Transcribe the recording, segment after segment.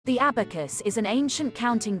The abacus is an ancient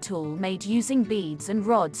counting tool made using beads and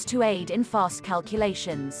rods to aid in fast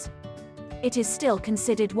calculations. It is still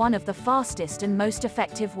considered one of the fastest and most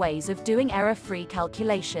effective ways of doing error-free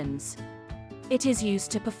calculations. It is used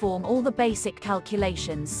to perform all the basic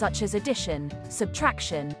calculations such as addition,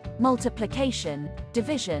 subtraction, multiplication,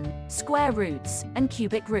 division, square roots, and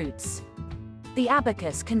cubic roots. The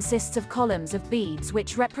abacus consists of columns of beads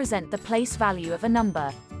which represent the place value of a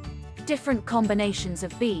number. Different combinations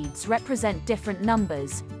of beads represent different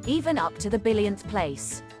numbers, even up to the billionth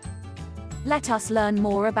place. Let us learn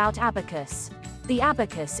more about abacus. The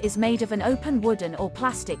abacus is made of an open wooden or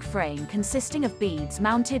plastic frame consisting of beads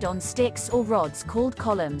mounted on sticks or rods called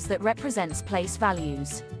columns that represents place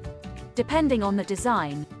values. Depending on the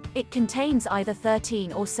design, it contains either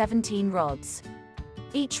 13 or 17 rods.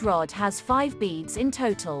 Each rod has 5 beads in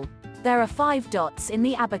total. There are 5 dots in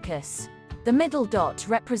the abacus. The middle dot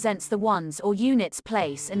represents the ones or units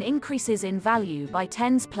place and increases in value by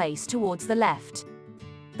tens place towards the left.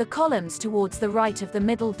 The columns towards the right of the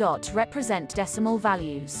middle dot represent decimal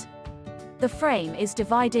values. The frame is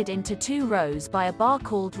divided into 2 rows by a bar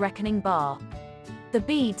called reckoning bar. The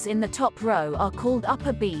beads in the top row are called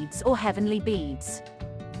upper beads or heavenly beads.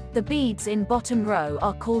 The beads in bottom row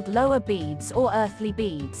are called lower beads or earthly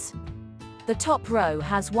beads. The top row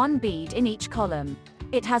has 1 bead in each column.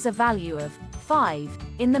 It has a value of 5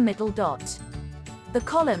 in the middle dot. The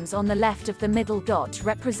columns on the left of the middle dot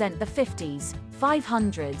represent the 50s,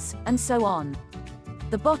 500s, and so on.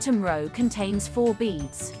 The bottom row contains 4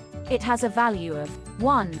 beads. It has a value of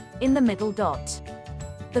 1 in the middle dot.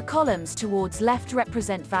 The columns towards left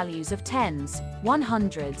represent values of 10s,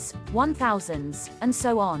 100s, 1000s, and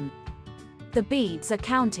so on. The beads are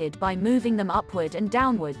counted by moving them upward and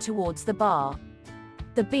downward towards the bar.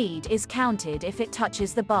 The bead is counted if it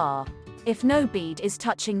touches the bar. If no bead is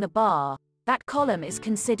touching the bar, that column is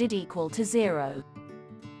considered equal to 0.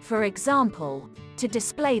 For example, to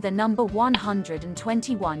display the number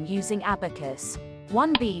 121 using abacus,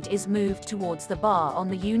 1 bead is moved towards the bar on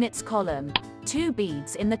the units column, 2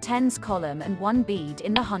 beads in the tens column and 1 bead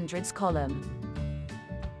in the hundreds column.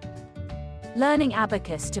 Learning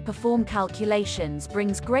abacus to perform calculations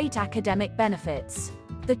brings great academic benefits.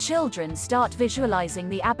 The children start visualizing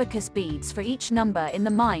the abacus beads for each number in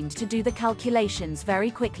the mind to do the calculations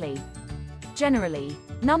very quickly. Generally,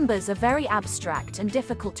 numbers are very abstract and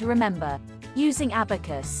difficult to remember. Using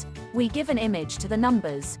abacus, we give an image to the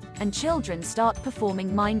numbers, and children start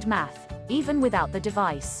performing mind math, even without the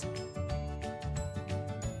device.